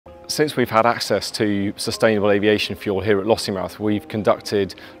Since we've had access to sustainable aviation fuel here at Lossiemouth, we've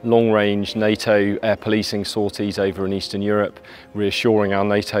conducted long-range NATO air policing sorties over in Eastern Europe, reassuring our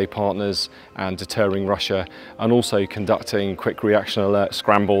NATO partners and deterring Russia, and also conducting quick reaction alert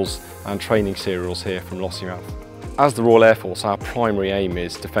scrambles and training serials here from Lossiemouth. As the Royal Air Force, our primary aim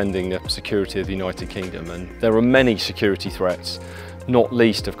is defending the security of the United Kingdom, and there are many security threats, not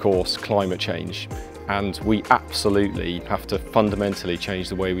least, of course, climate change. And we absolutely have to fundamentally change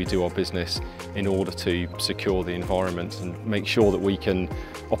the way we do our business in order to secure the environment and make sure that we can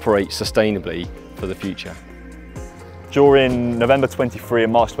operate sustainably for the future. During November 23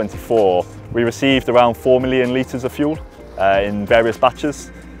 and March 24, we received around 4 million litres of fuel in various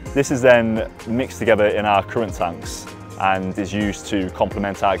batches. This is then mixed together in our current tanks and is used to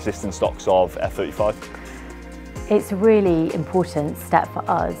complement our existing stocks of F-35. It's a really important step for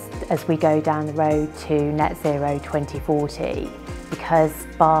us as we go down the road to net zero 2040, because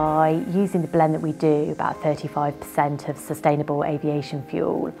by using the blend that we do, about 35% of sustainable aviation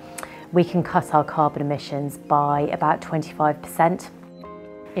fuel, we can cut our carbon emissions by about 25%.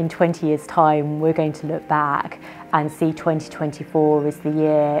 In 20 years' time, we're going to look back and see 2024 as the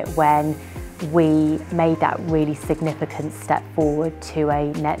year when we made that really significant step forward to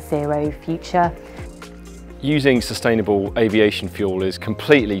a net zero future. Using sustainable aviation fuel is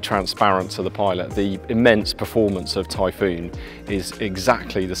completely transparent to the pilot. The immense performance of Typhoon is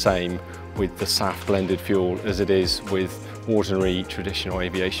exactly the same with the SAF blended fuel as it is with ordinary traditional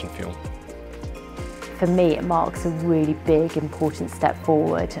aviation fuel. For me, it marks a really big, important step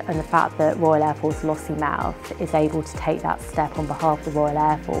forward, and the fact that Royal Air Force Lossiemouth is able to take that step on behalf of the Royal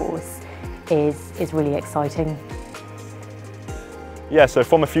Air Force is really exciting. Yeah, so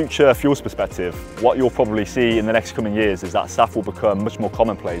from a future fuels perspective, what you'll probably see in the next coming years is that SAF will become much more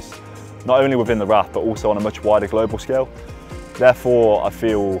commonplace, not only within the RAF, but also on a much wider global scale. Therefore, I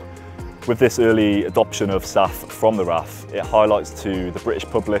feel with this early adoption of SAF from the RAF, it highlights to the British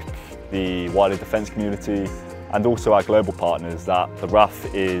public, the wider defence community, and also our global partners that the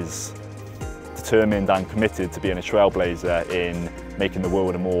RAF is determined and committed to being a trailblazer in making the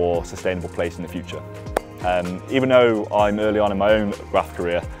world a more sustainable place in the future. Even though I'm early on in my own RAF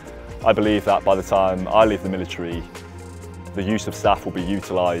career, I believe that by the time I leave the military, the use of SAF will be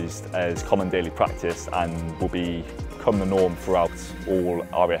utilised as common daily practice and will become the norm throughout all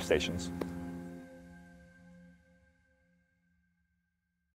RAF stations.